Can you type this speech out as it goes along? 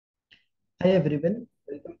Hi everyone,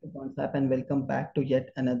 welcome to Quantsapp and welcome back to yet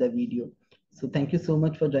another video. So thank you so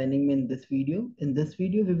much for joining me in this video. In this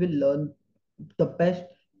video, we will learn the best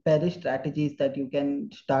bearish strategies that you can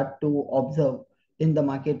start to observe in the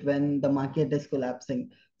market when the market is collapsing.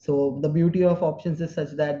 So the beauty of options is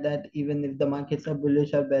such that even if the markets are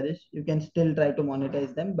bullish or bearish, you can still try to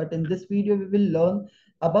monetize them. But in this video, we will learn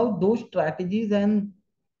about those strategies and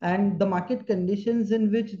the market conditions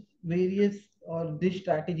in which various or these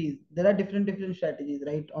strategies, there are different strategies,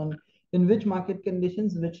 right? On in which market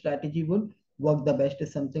conditions which strategy would work the best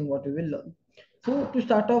is something what we will learn. So to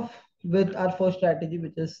start off with our first strategy,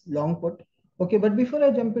 which is long put. Okay, but before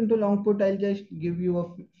I jump into long put, I'll just give you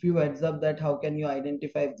a few heads up that how can you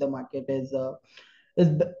identify if the market is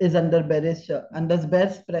under bearish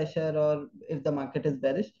pressure or if the market is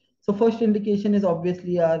bearish. So first indication is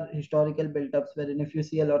obviously our historical build-ups, wherein if you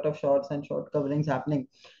see a lot of shorts and short coverings happening,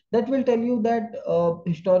 that will tell you that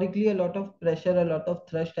historically a lot of pressure, a lot of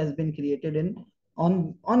thrust has been created in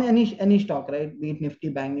on any stock, right? Be it Nifty,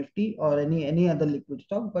 Bank Nifty, or any other liquid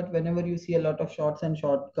stock. But whenever you see a lot of shorts and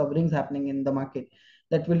short coverings happening in the market,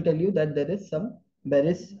 that will tell you that there is some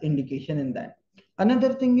bearish indication in that.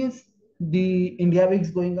 Another thing is the India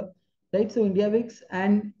VIX going up, right? So India VIX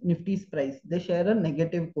and Nifty's price, they share a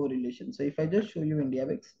negative correlation. So if I just show you India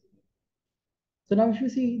VIX, so now if you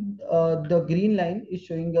see the green line is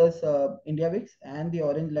showing us India VIX and the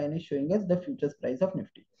orange line is showing us the futures price of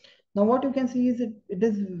Nifty. Now what you can see is it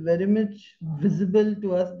is very much visible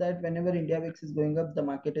to us that whenever India VIX is going up, the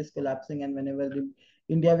market is collapsing, and whenever the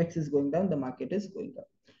India VIX is going down, the market is going up.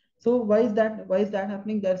 So why is that? Why is that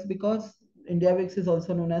happening? That's because India VIX is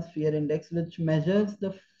also known as fear index, which measures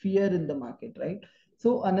the fear in the market, right?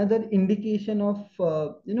 So another indication of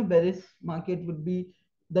bearish market would be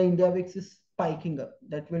the India VIX is spiking up.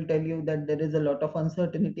 That will tell you that there is a lot of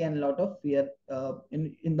uncertainty and a lot of fear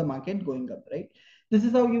in the market going up, right? This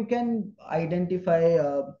is how you can identify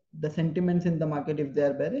the sentiments in the market if they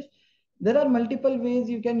are bearish. There are multiple ways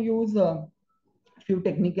you can use. Few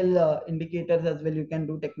technical indicators as well. You can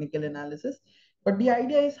do technical analysis, but the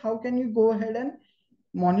idea is how can you go ahead and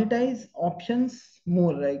monetize options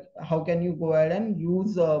more, right? How can you go ahead and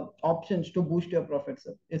use options to boost your profits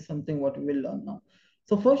up is something what we will learn now.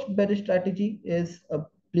 So first bearish strategy is a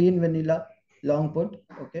plain vanilla long put.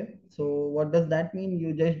 Okay, so what does that mean?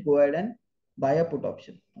 You just go ahead and buy a put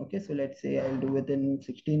option. Okay, so let's say I'll do it in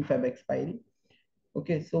 16 Feb expiry.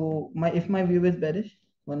 Okay, so my if my view is bearish,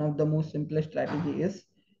 one of the most simplest strategy is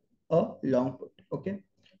a long put. Okay,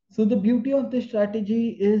 so the beauty of this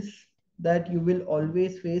strategy is that you will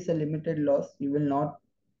always face a limited loss. You will not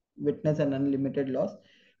witness an unlimited loss.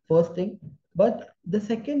 First thing, but the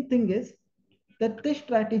second thing is that this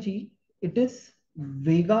strategy, it is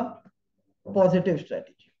Vega positive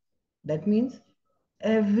strategy. That means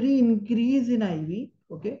every increase in IV,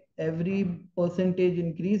 okay, every percentage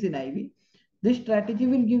increase in IV, this strategy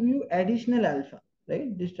will give you additional alpha,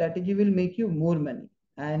 right? This strategy will make you more money.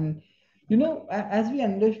 And as we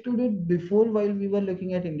understood it before, while we were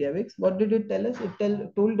looking at India VIX, what did it tell us?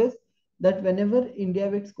 Told us that whenever India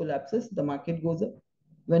VIX collapses, the market goes up.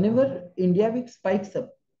 Whenever India VIX spikes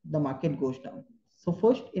up, the market goes down. So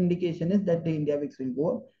first indication is that the India VIX will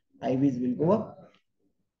go up, IVs will go up.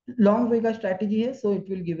 Long Vega strategy here, so it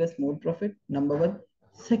will give us more profit. Number one.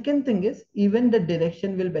 Second thing is even the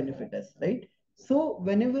direction will benefit us, right? So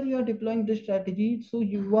whenever you are deploying this strategy, so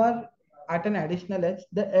you are at an additional edge,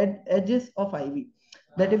 the edges of IV.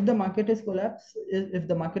 That if the market is if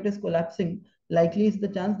the market is collapsing, likely is the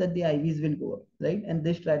chance that the IVs will go up, right? And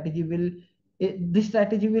this strategy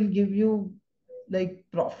will give you like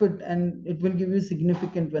profit, and it will give you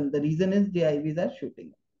significant one. The reason is the IVs are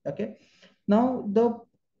shooting. Okay. Now the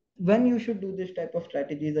when you should do this type of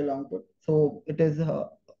strategy is a long put. So it is a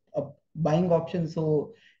buying option.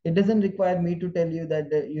 So it doesn't require me to tell you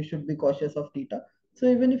that you should be cautious of theta. So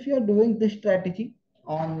even if you are doing this strategy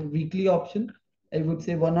on weekly option, I would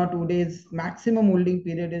say 1 or 2 days maximum holding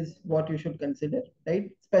period is what you should consider, right?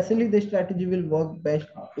 Especially this strategy will work best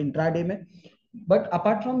intraday. Mein. But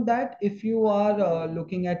apart from that, if you are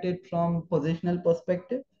looking at it from positional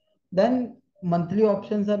perspective, then monthly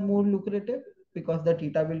options are more lucrative because the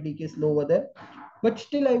theta will decay slow over there. But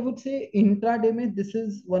still, I would say intraday mein, this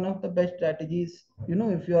is one of the best strategies,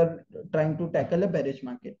 if you are trying to tackle a bearish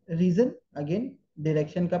market. Reason, again,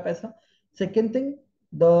 direction ka paisa. Second thing,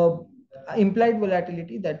 the implied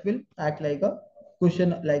volatility that will act like a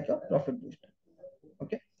cushion, like a profit booster.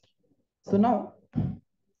 Okay. So now,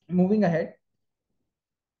 moving ahead.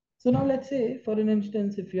 So now let's say, for an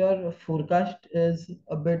instance, if your forecast is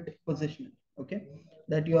a bit positional, okay?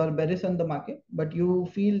 that you are bearish on the market, but you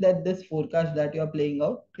feel that this forecast that you are playing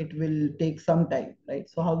out, it will take some time, right?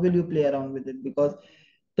 So how will you play around with it? Because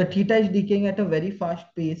the theta is decaying at a very fast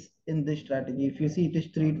pace in this strategy. If you see, it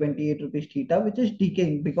is 328 rupees theta, which is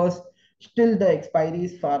decaying because still the expiry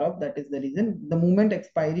is far off. That is the reason. The moment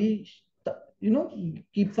expiry,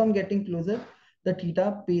 keeps on getting closer, the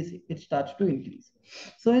theta pace, it starts to increase.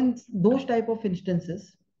 So in those type of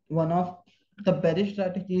instances, one of the bearish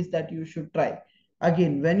strategies that you should try.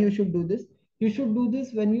 Again, when you should do this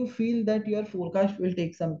when you feel that your forecast will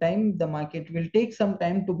take some time, the market will take some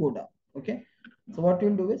time to go down. Okay. So what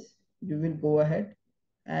you'll do is you will go ahead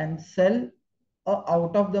and sell a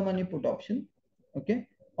out of the money put option. Okay.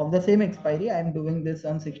 Of the same expiry. I am doing this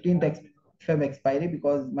on 16th Feb expiry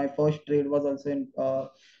because my first trade was also in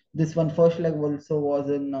this one first leg also was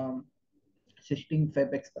in 16th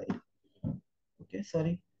Feb expiry. Okay,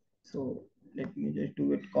 sorry. So let me just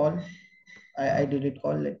do it call. I did it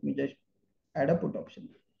call. Let me just add a put option.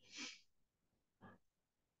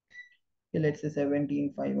 Okay, let's say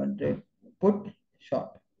 17,500 put short.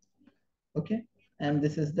 Okay, and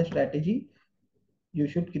this is the strategy you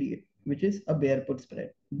should create, which is a bear put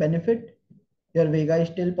spread. Benefit, your Vega is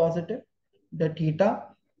still positive. The theta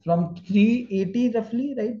from 380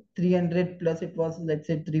 roughly, right? 300 plus it was, let's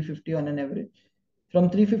say 350 on an average. From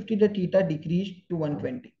 350, the theta decreased to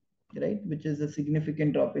 120, right? Which is a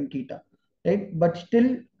significant drop in theta, right? But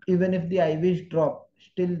still, even if the IVs drop,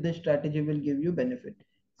 still this strategy will give you benefit.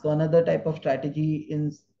 So another type of strategy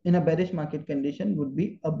in a bearish market condition would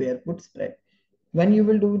be a bear put spread. When you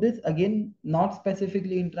will do this, again, not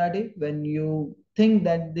specifically intraday, when you think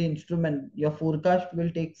that the instrument, your forecast will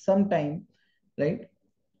take some time, right?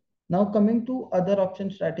 Now coming to other option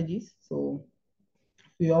strategies. So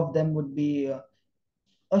few of them would be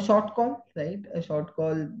a short call, right? A short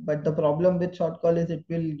call, but the problem with short call is it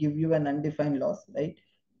will give you an undefined loss, right?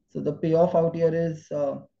 So the payoff out here is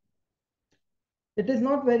it is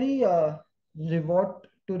not very reward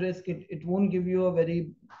to risk. It won't give you a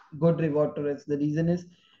very good reward to risk. The reason is,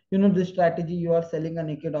 this strategy you are selling a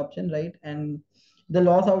naked option, right? And the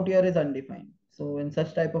loss out here is undefined. So in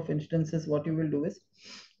such type of instances, what you will do is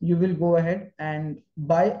you will go ahead and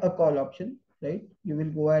buy a call option, right? You will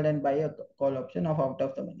go ahead and buy a call option of out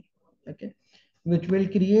of the money, okay? Which will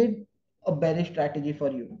create a bearish strategy for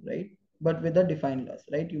you, right? But with a defined loss,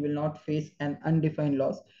 right? You will not face an undefined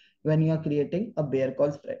loss when you are creating a bear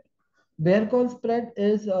call spread. Bear call spread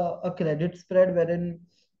is a credit spread wherein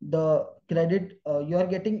the credit you are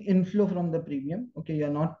getting inflow from the premium. Okay, you are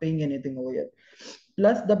not paying anything over here.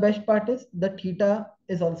 Plus, the best part is the theta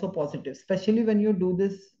is also positive, especially when you do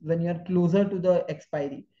this when you are closer to the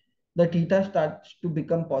expiry. The theta starts to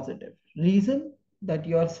become positive. Reason that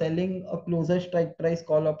you are selling a closer strike price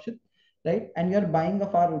call option, right? And you're buying a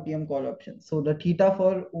far OTM call option. So the theta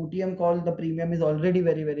for OTM call, the premium is already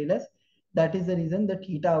very, very less. That is the reason the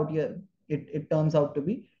theta out here, it turns out to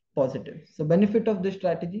be positive. So benefit of this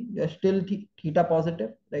strategy, you're still theta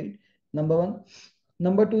positive, right? Number one.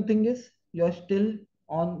 Number two thing is you're still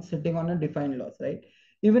on sitting on a defined loss, right?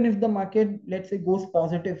 Even if the market, let's say, goes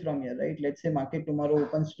positive from here, right? Let's say market tomorrow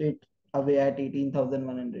opens straight away at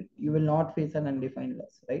 18,100, you will not face an undefined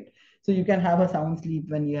loss, right? So you can have a sound sleep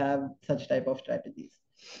when you have such type of strategies.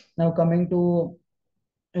 Now coming to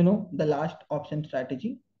the last option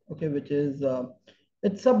strategy, okay, which is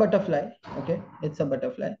it's a butterfly. Okay, it's a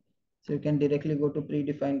butterfly. So you can directly go to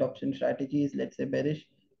predefined option strategies, let's say bearish.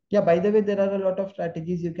 Yeah, by the way, there are a lot of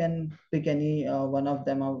strategies. You can pick any one of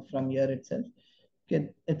them out from here itself. Okay,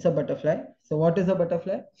 it's a butterfly. So what is a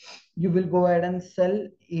butterfly? You will go ahead and sell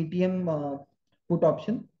ATM put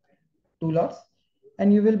option, two lots,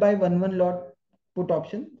 and you will buy one lot put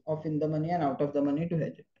option of in the money and out of the money to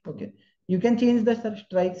hedge it. Okay, you can change the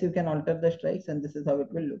strikes, you can alter the strikes, and this is how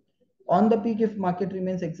it will look. On the peak, if market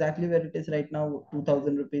remains exactly where it is right now,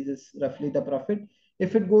 2,000 rupees is roughly the profit.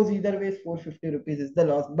 If it goes either way, 450 rupees is the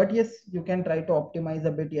loss. But yes, you can try to optimize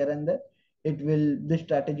a bit here and there. It will, this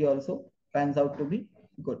strategy also pans out to be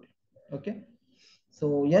good. Okay,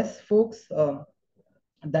 so yes, folks,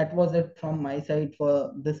 that was it from my side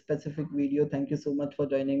for this specific video. Thank you so much for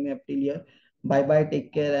joining me up till here. Bye bye,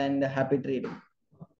 take care, and happy trading.